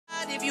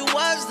If you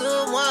was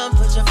the one,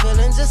 put your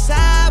feelings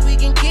aside, we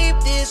can keep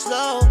this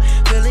low.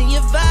 Feeling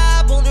your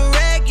vibe on the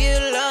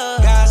regular.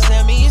 God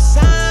sent me a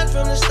sign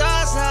from the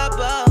stars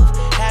above.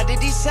 Had to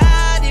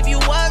decide if you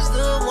was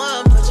the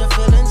one, put your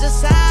feelings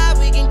aside,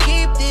 we can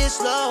keep this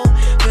low.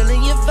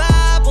 Feeling your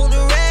vibe on the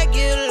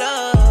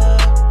regular.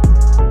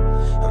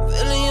 I'm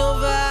feeling your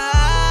vibe.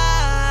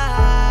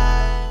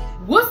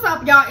 What's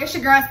up, y'all? It's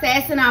your girl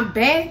Sassy, and I'm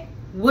back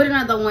with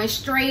another one.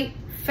 Straight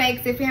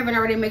facts. If you haven't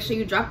already, make sure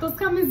you drop those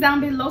comments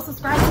down below.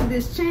 Subscribe to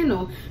this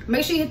channel.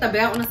 Make sure you hit the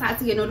bell on the side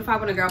to get notified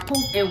when a girl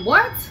posts. And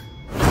what?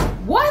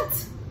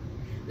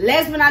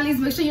 Last but not least,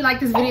 make sure you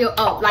like this video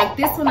up. Like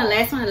this one, the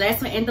last one,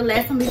 and the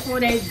last one before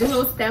that. Do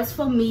those steps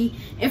for me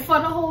and for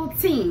the whole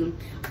team.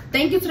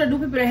 Thank you to the new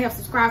people that have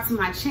subscribed to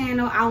my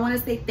channel. I want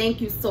to say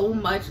thank you so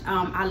much.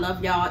 I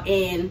love y'all,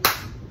 and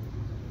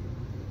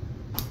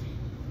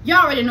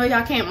y'all already know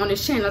y'all came on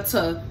this channel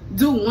to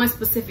do one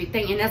specific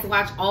thing, and that's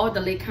watch all the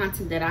lit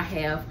content that I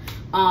have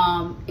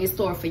in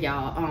store for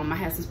y'all. I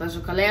have some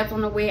special collabs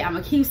on the way. I'm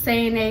gonna keep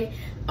saying it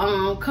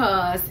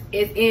cause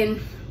it's in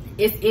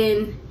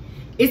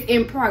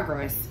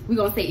progress. We're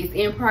gonna say it's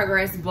in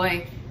progress,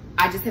 but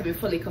I just haven't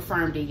fully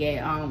confirmed it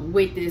yet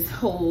with this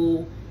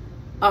whole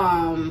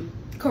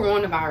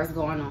coronavirus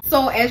going on.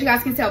 So as you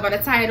guys can tell by the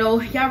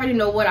title, y'all already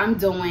know what I'm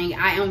doing.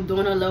 I am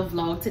doing a little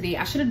vlog today.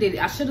 I should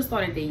have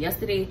started it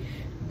yesterday,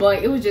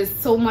 but it was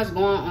just so much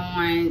going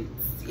on.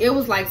 It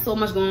was like so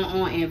much going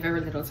on in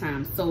very little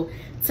time. So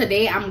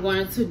today I'm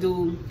going to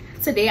do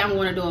a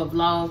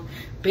vlog,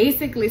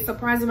 basically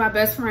surprising my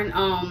best friend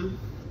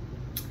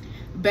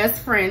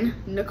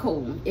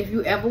Nicole. If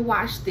you ever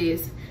watch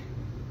this,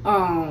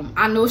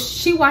 I know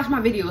she watched my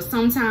videos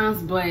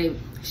sometimes, but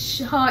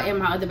her and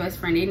my other best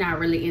friend, they're not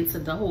really into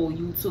the whole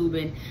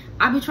YouTube, and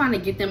I be trying to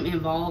get them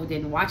involved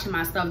in watching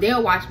my stuff.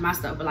 They'll watch my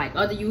stuff, but like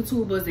other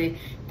YouTubers and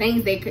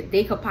things they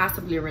could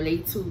possibly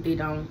relate to, they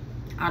don't.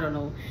 I don't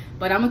know,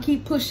 but I'm gonna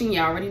keep pushing.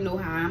 Y'all already know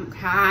how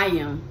I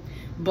am.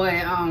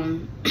 But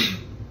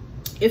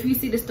if you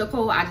see this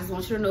Nicole, I just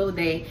want you to know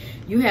that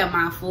you have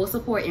my full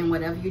support in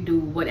whatever you do,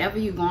 whatever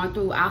you're going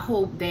through. I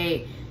hope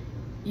that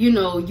you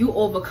know you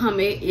overcome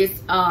it.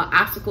 It's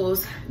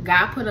obstacles.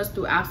 God put us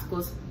through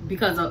obstacles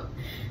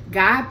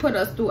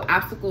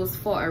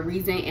for a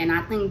reason, and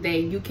I think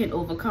that you can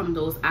overcome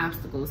those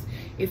obstacles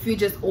if you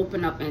just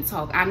open up and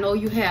talk. I know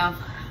you have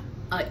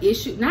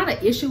not an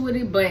issue with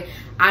it, but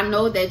I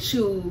know that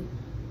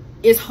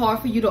it's hard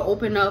for you to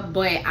open up,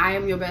 but I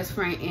am your best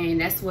friend, and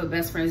that's what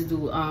best friends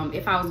do.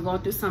 If I was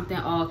going through something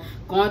or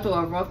going through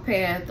a rough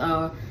path,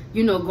 or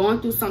you know, going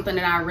through something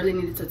that I really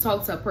needed to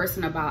talk to a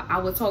person about, I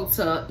would talk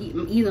to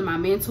either my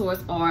mentors,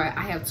 or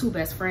I have two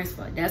best friends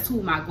for. That's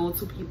who my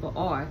go-to people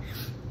are.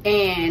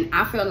 And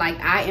I feel like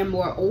I am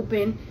more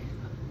open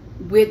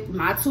with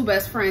my two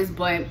best friends,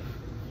 but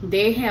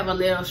they have a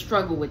little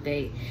struggle with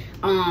that.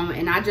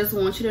 And I just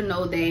want you to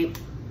know that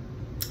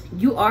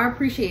you are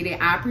appreciated.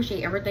 I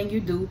appreciate everything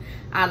you do.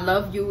 I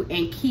love you,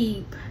 and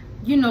keep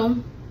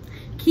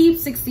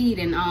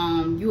succeeding.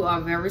 You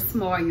are very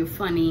smart, you're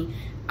funny,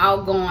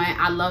 outgoing.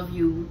 I love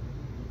you,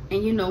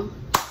 and you know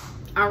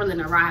I'm really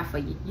gonna ride for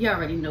you. You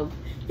already know.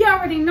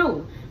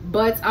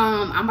 But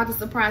I'm about to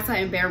surprise her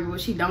in Barry.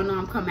 She don't know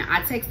I'm coming.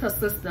 I text her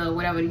sister,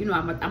 whatever, you know.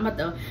 I'm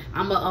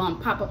gonna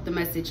pop up the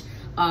message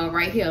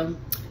right here.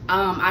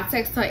 I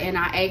text her and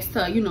I asked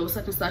her, you know,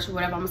 such and such or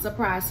whatever. I'm gonna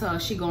surprise her.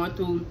 She going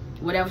through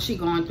whatever she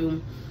going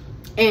through,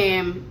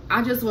 and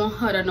I just want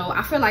her to know.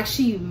 I feel like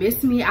she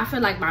missed me. I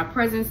feel like my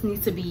presence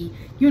needs to be,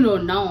 you know,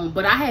 known.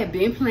 But I had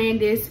been playing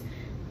this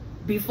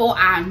before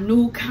I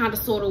knew kind of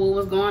sort of what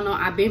was going on.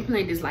 I've been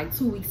playing this like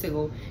 2 weeks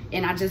ago,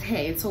 and I just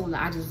hadn't told her.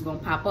 I just was gonna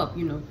pop up,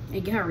 you know,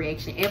 and get her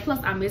reaction. And plus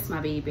I miss my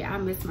baby. I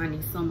miss my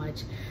niece so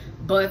much.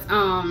 But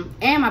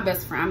and my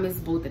best friend, I miss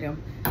both of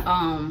them.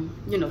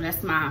 You know,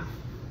 that's my,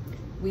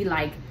 we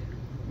like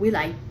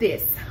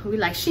this. We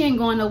like, she ain't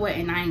going nowhere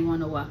and I ain't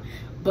going nowhere.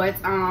 But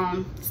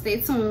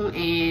stay tuned,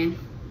 and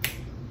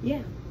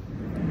yeah.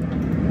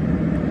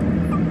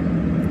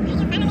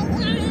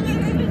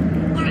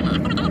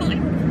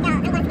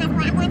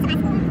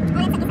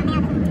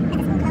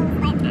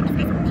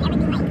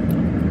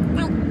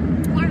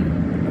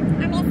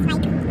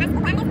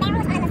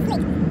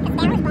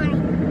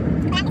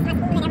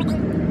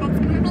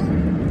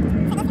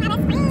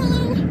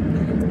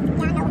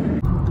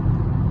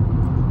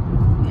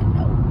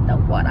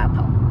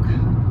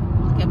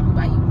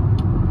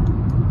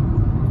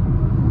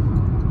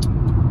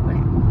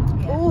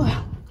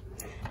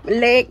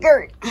 Leg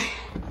hurt.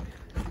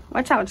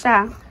 Watch out,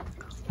 child.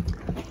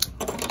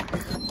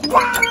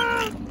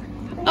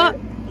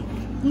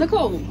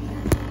 Nicole.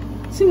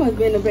 She must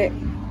be in the back.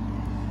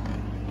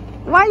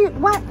 Why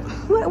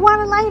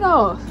the light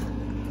off?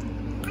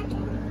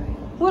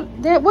 What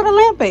a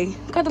lamp is?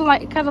 Cut the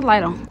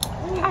light on.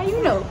 How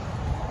you know?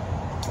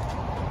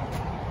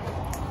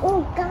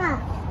 Oh God.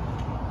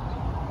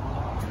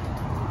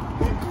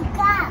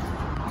 God.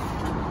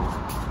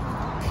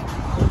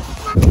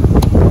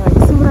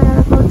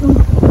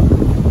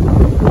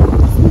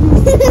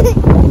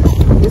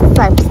 This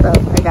type of stuff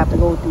I got to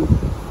go through.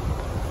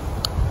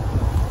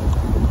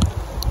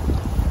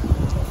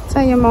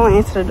 Tell your mom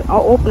answer the door.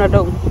 I'll open the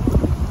door.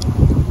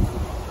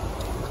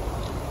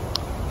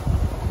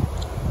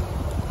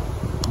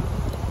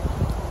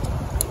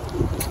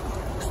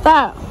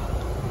 Stop.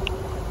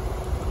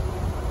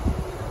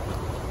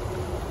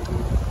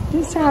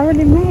 This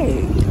already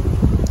made.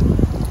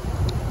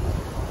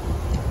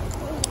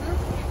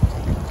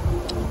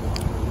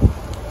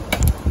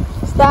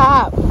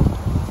 Stop.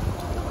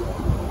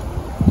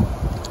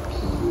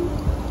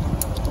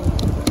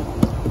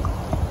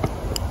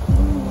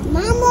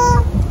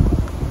 Mama.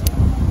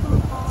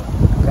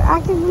 I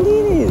can't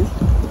believe this.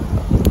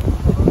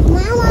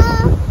 Mama.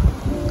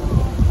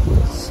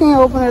 She ain't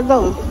open the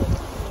door.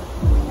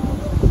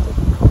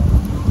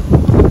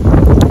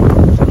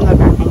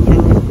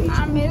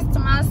 I missed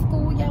my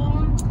school,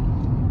 y'all.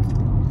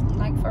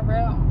 Like, for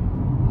real.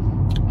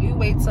 You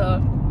wait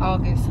till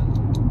August.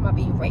 I'm gonna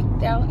be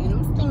raked out in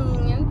them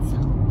stands.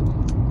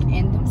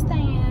 In them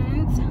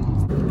stands.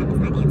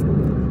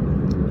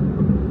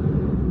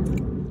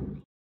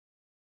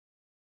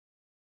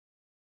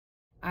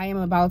 I am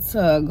about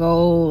to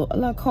go a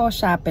little car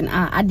shopping.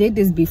 I did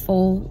this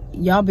before.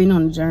 Y'all been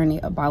on a journey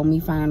about me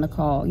finding a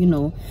car, you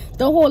know,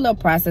 the whole little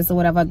process or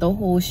whatever, the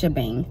whole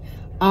shebang.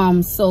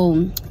 So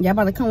y'all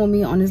about to come with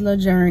me on this little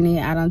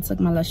journey. I done took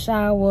my little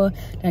shower,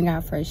 then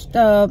got freshed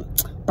up,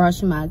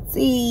 brushed my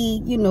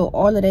teeth, you know,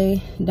 all of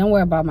that. Don't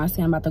worry about my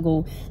son. I'm about to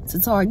go to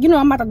Target. You know,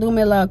 I'm about to do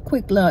me a little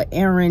quick little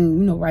errand,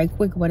 you know, right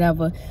quick,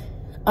 whatever.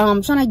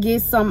 Trying to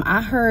get some.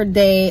 I heard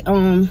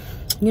that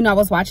you know, I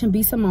was watching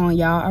B Simone.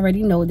 Y'all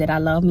already know that I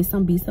love me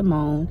some B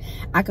Simone.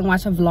 I can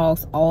watch her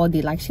vlogs all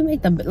day. Like, she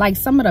make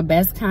some of the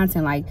best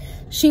content. Like,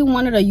 she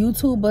one of the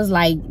YouTubers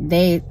like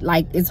that,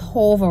 like, it's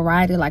whole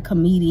variety, like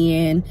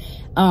comedian,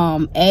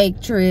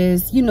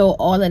 actress, you know,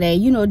 all of that,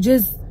 you know,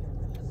 just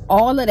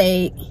all of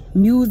that,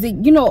 music,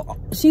 you know,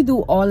 she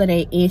do all of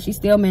that, and she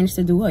still managed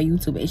to do her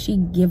YouTube, and she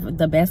give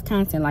the best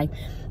content. Like,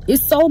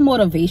 it's so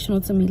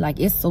motivational to me. Like,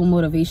 it's so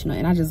motivational,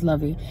 and I just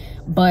love it.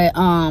 But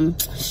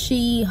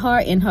her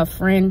and her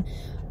friend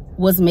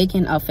was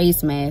making a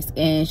face mask,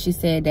 and she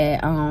said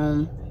that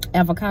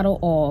avocado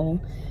oil,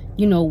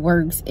 you know,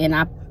 works. And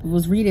I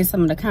was reading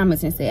some of the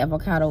comments and said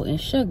avocado and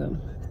sugar.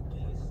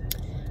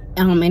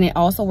 And it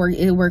also works.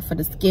 It works for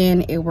the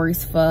skin. It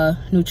works for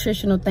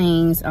nutritional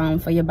things,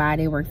 for your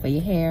body. It works for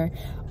your hair,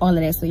 all of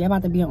that. So y'all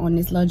about to be on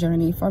this little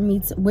journey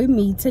with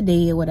me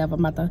today or whatever.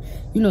 I'm about to,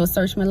 you know,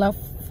 search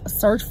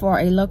for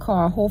a little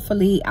car.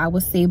 Hopefully, I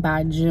would say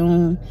by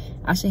June,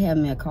 I should have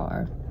me a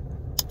car.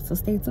 So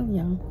stay tuned,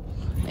 y'all.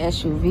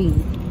 SUV,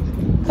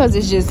 because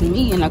it's just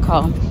me in a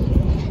car.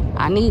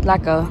 I need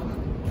like a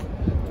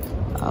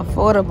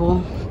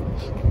affordable.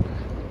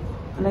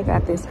 They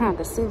got this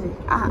Honda Civic.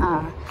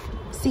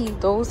 See,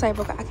 those type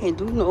of, I can't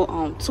do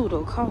no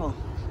two-door car.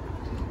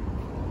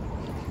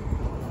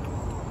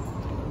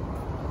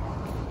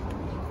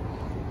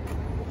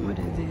 What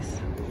is this?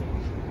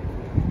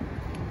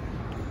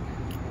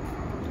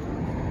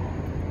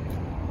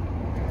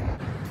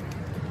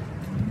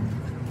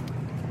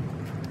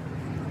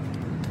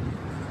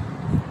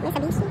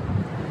 Mitsubishi.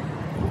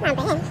 Not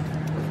bad.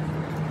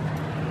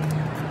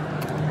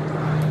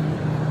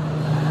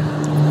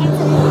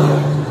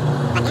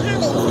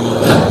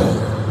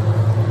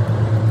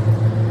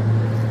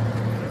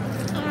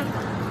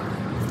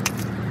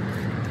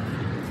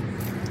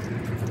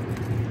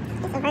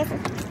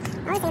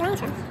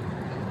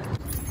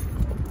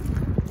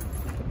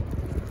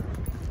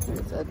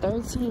 It's a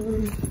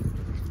 13,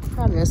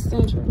 probably a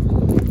Central.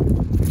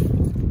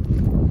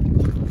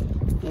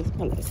 It's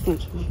probably a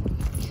Central.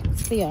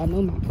 See, I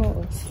know my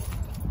cars.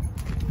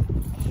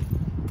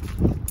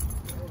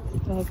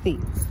 Let's see.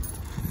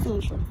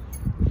 Central.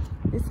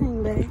 This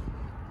ain't bad.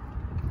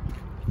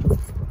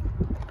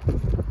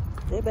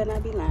 They better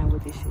not be lying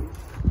with this shit.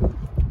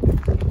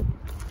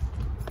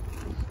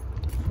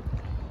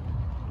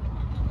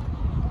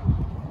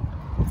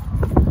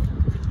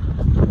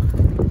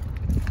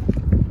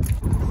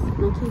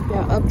 I'll keep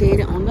y'all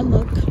updated on the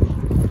look.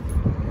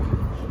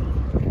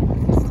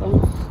 So,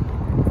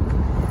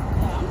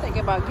 I'm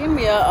thinking about getting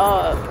me a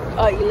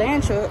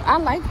Elantra. I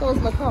like those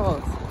little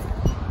cars.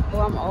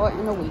 Well, I'm all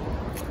in the week.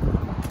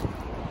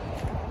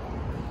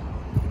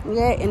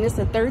 Yeah, and it's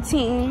a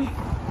 13.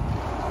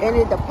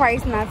 And the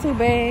price not too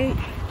bad.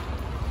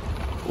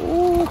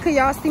 Ooh, can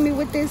y'all see me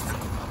with this?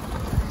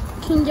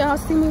 Can y'all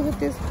see me with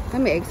this?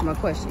 Let me ask my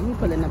question. He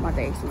pulling up, about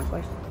to ask my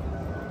question.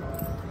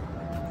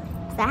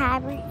 It's a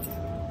hybrid.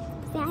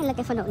 See, I ain't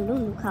looking for no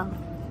new car.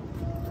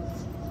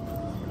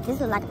 This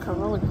is like a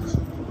Corolla.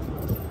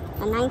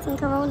 A 19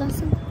 Corolla or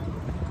something.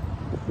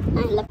 I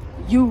ain't looking.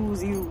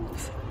 Use.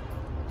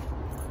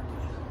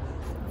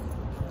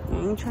 I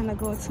ain't trying to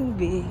go too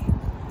big.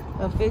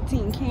 A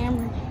 15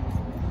 Camry.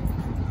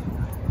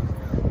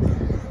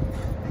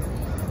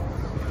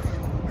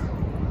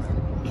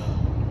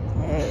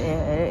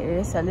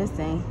 Let's sell this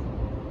thing.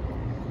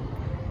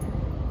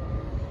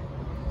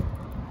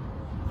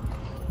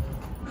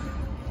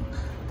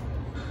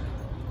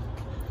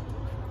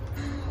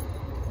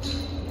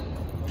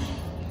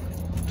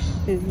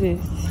 Is this?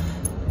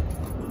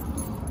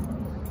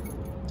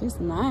 It's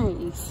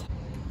nice.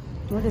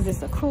 What is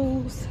this, a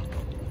cruise?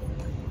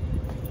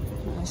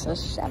 It's a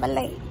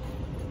Chevrolet.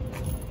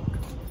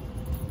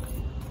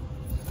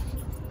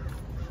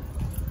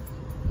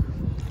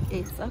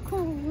 It's a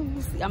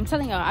cruise. I'm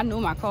telling y'all, I know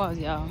my cars,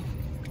 y'all.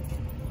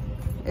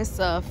 It's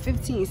a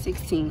 15,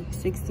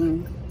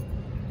 16.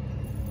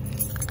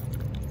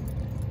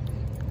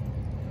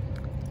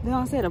 They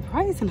don't say the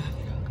price enough.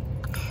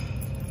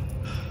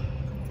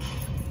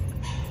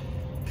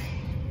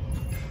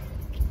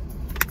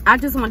 I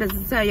just wanted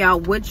to tell y'all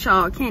what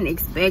y'all can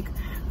expect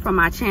from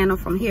my channel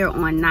from here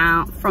on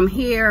now. From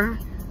here,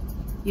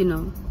 you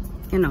know,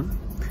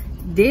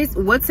 this,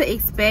 what to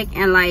expect,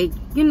 and like,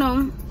 you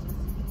know,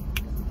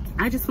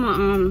 I just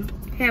want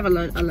have a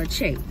little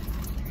check.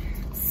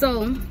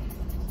 So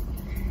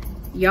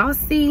y'all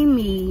see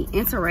me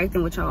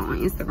interacting with y'all on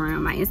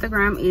Instagram. My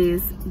Instagram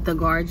is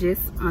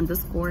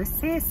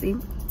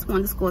thegorgeous_sassy. 2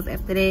 underscores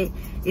after that.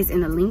 It's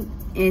in the link.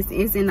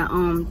 It's in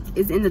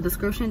the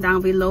description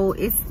down below.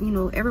 It's, you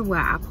know,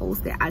 everywhere I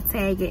post it, I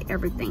tag it,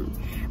 everything.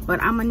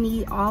 But I'm gonna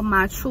need all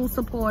my true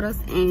supporters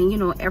and, you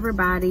know,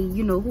 everybody,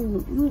 you know,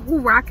 who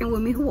rocking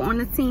with me, who on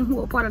the team,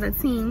 who are part of the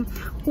team,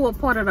 who are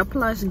part of the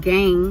plush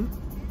gang,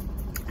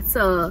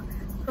 to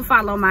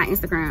follow my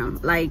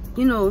Instagram. Like,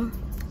 you know,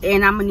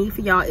 and I'm gonna need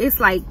for y'all, it's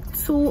like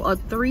 2 or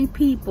 3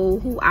 people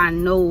who I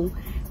know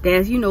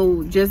that's, you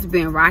know, just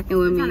been rocking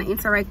with me. I'm trying to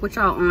interact with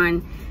y'all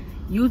on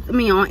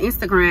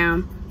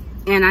Instagram,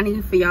 and I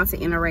need for y'all to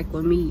interact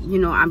with me. You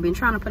know, I've been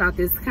trying to put out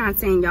this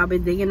content. Y'all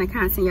been digging the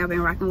content. Y'all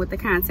been rocking with the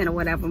content or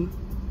whatever.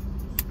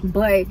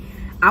 But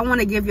I want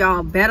to give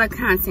y'all better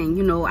content.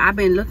 You know, I've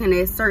been looking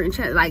at certain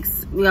like,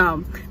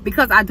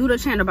 because I do the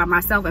channel by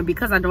myself, and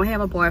because I don't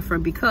have a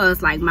boyfriend,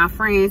 because like my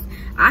friends,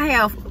 I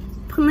have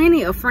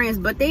plenty of friends,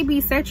 but they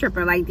be set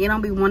tripping. Like, they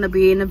don't be want to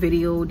be in the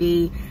video.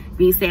 They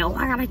be saying, oh,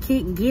 I gotta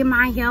get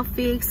my hair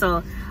fixed,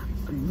 or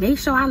make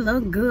sure I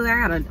look good.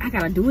 I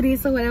gotta do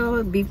this or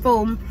whatever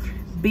before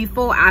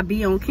I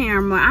be on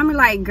camera. I'm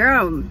like,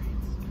 girl,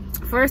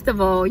 first of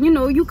all, you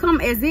know, you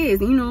come as is.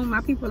 You know,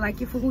 my people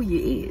like you for who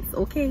you is,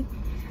 okay?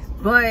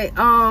 But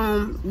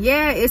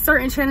yeah, it's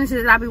certain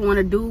challenges that I be want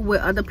to do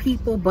with other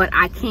people, but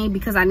I can't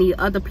because I need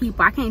other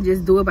people. I can't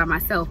just do it by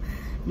myself.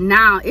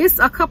 Now, it's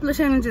a couple of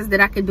challenges that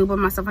I can do by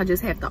myself. I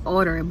just have to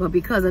order it. But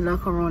because of the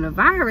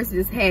coronavirus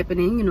that's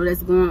happening, you know,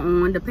 that's going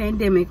on, the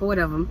pandemic or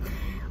whatever,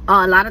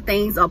 a lot of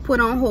things are put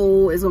on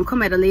hold. It's gonna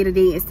come at a later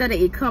date. Instead of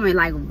it coming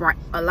like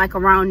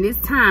around this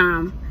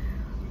time,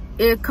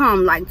 it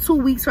come like 2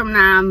 weeks from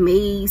now,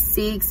 May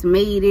 6th,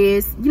 May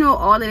this, you know,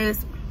 all of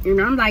this. You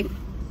know, I'm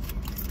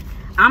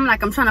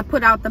trying to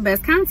put out the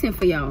best content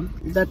for y'all.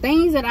 The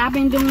things that I've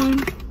been doing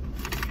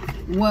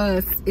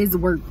is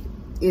work.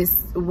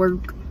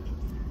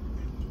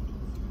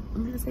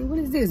 I'm gonna say, what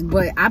is this?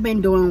 But I've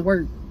been doing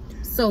work.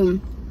 So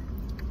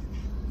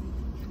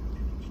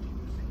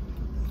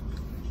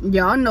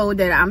y'all know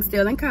that I'm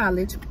still in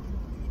college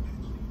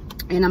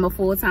and I'm a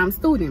full-time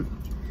student.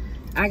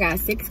 I got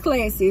 6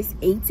 classes,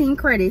 18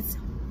 credits,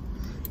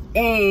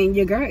 and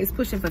your girl is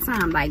pushing for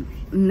time. Like,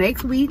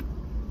 next week,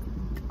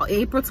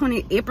 April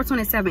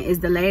 27th is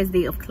the last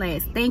day of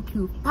class. Thank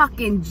you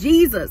fucking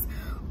Jesus.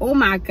 Oh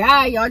my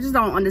God, y'all just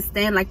don't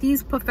understand. Like,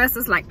 these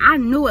professors, like, I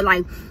knew it.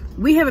 Like,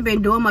 we haven't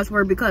been doing much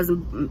work because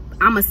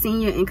I'm a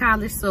senior in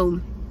college.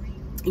 So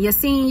your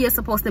senior is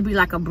supposed to be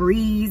like a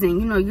breeze, and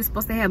you know, you're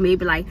supposed to have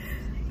maybe like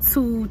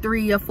 2,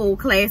 3 or 4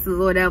 classes or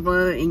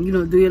whatever, and you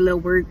know, do your little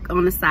work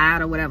on the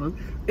side or whatever.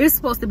 It's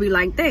supposed to be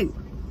like that.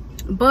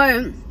 But,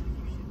 and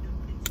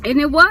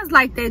it was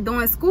like that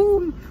during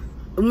school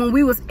when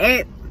we was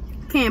at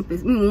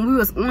campus, when we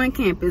was on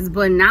campus.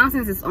 But now,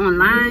 since it's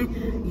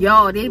online,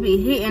 y'all, they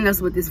be hitting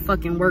us with this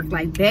fucking work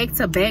like back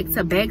to back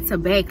to back to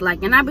back.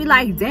 Like, and I be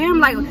like, damn,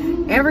 like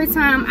every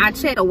time I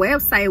check the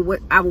website what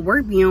our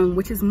work be on,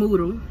 which is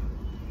Moodle,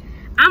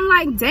 I'm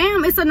like,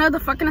 damn, it's another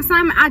fucking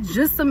assignment. I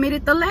just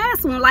submitted the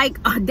last one like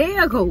a day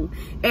ago,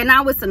 and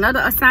now it's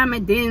another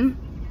assignment. Then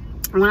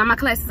one of my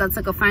classes, I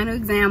took a final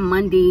exam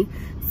Monday.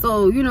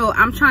 So, you know,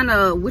 I'm trying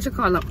to,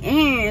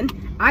 and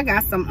I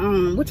got some,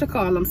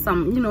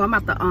 some, you know, I'm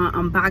about to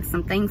unbox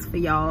some things for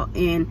y'all,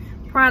 and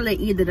probably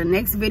either the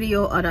next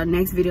video or the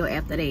next video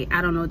after that.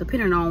 I don't know,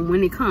 depending on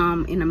when it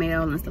come in the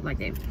mail and stuff like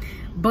that.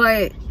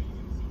 But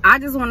I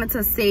just wanted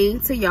to say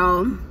to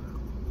y'all,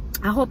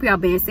 I hope y'all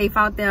being safe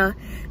out there.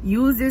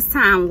 Use this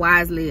time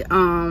wisely.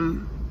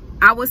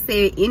 I would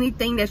say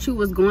anything that you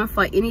was going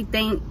for,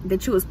 anything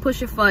that you was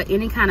pushing for,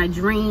 any kind of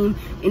dream,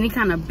 any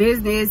kind of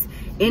business,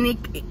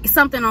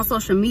 something on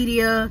social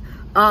media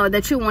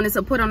that you wanted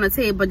to put on the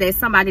table that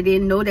somebody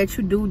didn't know that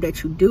you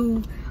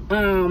do.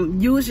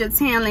 Use your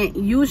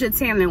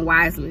talent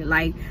wisely.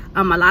 Like,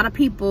 a lot of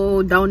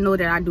people don't know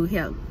that I do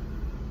hair.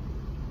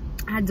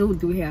 I do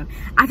hair.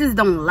 I just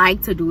don't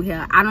like to do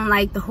hair. I don't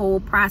like the whole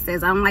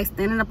process. I don't like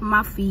standing up on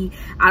my feet.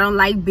 I don't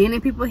like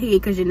bending people's head,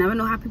 because you never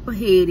know how people's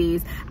head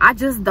is. I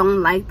just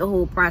don't like the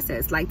whole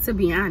process, like, to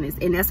be honest.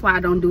 And that's why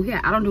I don't do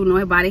hair. I don't do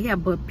nobody hair,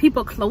 but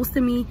people close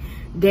to me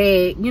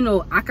that, you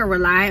know, I can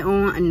rely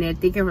on and that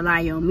they can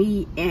rely on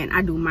me, and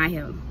I do my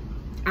hair.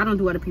 I don't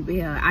do other people's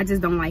hair. I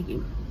just don't like it.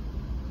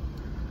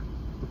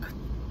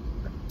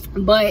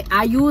 But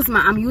I'm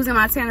using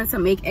my channel to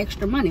make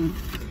extra money.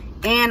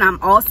 And I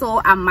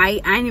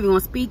ain't even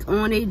gonna speak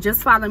on it.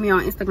 Just follow me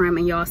on Instagram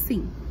and y'all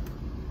see.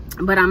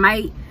 But I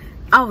might,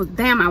 oh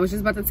damn, I was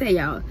just about to tell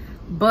y'all.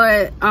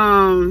 But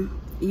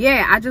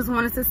yeah, I just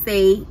wanted to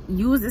say,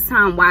 use this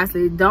time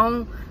wisely.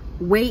 Don't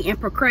wait and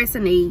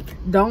procrastinate.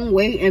 Don't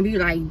wait and be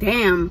like,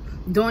 damn,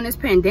 during this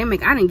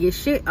pandemic I didn't get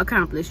shit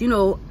accomplished. You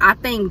know, I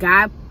think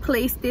God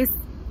placed this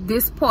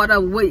part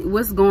of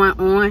what's going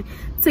on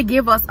to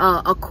give us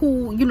a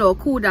cool, you know, a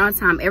cool down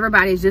time.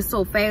 Everybody's just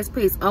so fast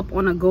paced, up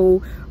on a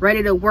go,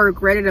 ready to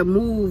work, ready to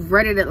move,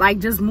 ready to like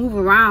just move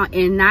around,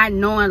 and not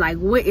knowing like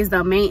what is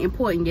the main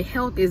important. Your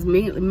health is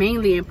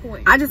mainly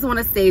important. I just want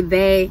to say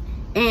that.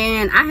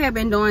 And I have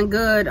been doing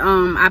good.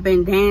 I've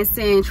been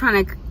dancing,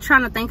 trying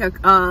to think of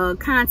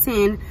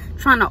content,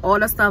 trying to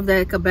order stuff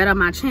that could better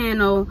my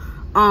channel.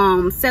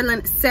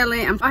 Selling.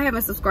 I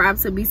haven't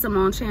subscribed to B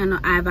Simone channel.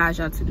 I advise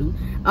y'all to do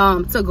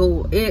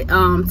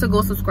to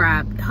go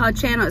subscribe. Her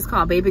channel is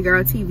called Baby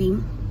Girl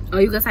TV,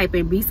 or you can type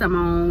in B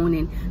Simone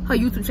and her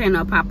YouTube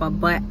channel will pop up.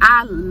 But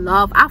I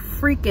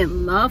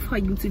freaking love her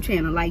YouTube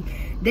channel. Like,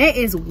 there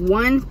is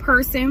one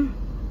person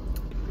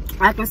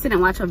I can sit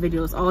and watch her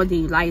videos all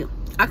day. Like,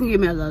 I can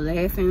give me a little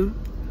laughing.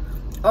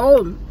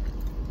 Oh,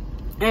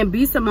 and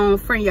B Simone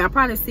friend, y'all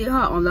probably see her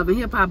on Love and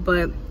Hip Hop,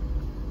 but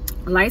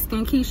light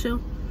skin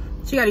Keisha,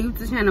 she got a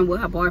YouTube channel with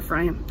her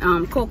boyfriend,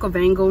 Coca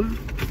Vango,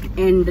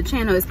 and the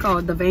channel is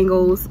called The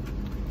Vangos.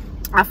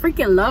 I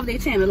freaking love their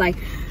channel. Like,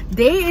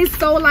 they is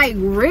so like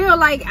real.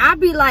 Like, I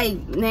be like,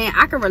 man,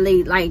 I can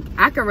relate. Like,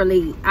 I can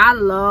relate. I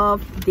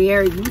love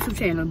their YouTube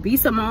channel. B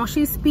Simone,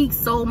 she speaks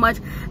so much.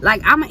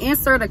 Like, I'ma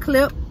insert a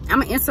clip.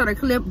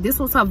 This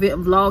was her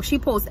vlog. She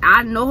posts,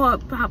 I know her,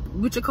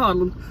 what you call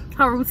them,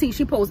 her routine.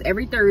 She posts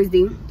every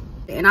Thursday,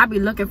 and I be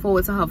looking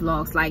forward to her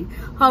vlogs. Like,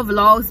 her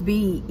vlogs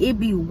it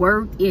be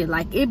worth it.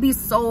 Like, it be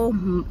so,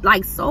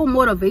 like, so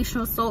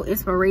motivational, so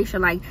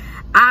inspirational. Like,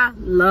 I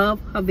love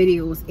her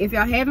videos. If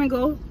y'all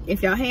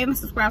haven't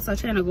subscribed to her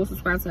channel, go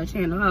subscribe to her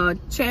channel. Her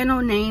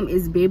channel name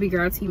is Baby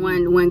Girl T.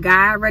 When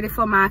God ready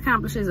for my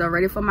accomplishments or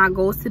ready for my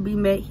goals to be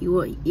met, it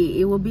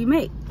will be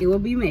met. It will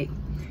be met.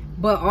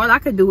 But all I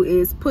can do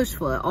is push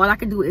for it. All I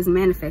can do is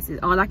manifest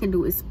it. All I can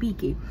do is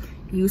speak it.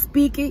 You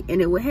speak it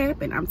and it will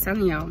happen. I'm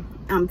telling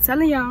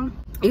y'all.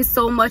 It's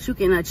so much you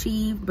can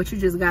achieve, but you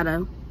just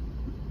gotta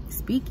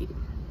speak it.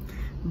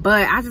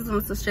 But I just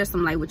wanted to share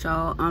some light with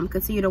y'all.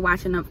 Continue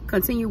watching the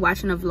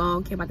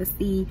vlog. You're about to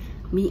see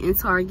me in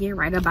Target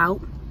right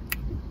about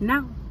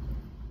now.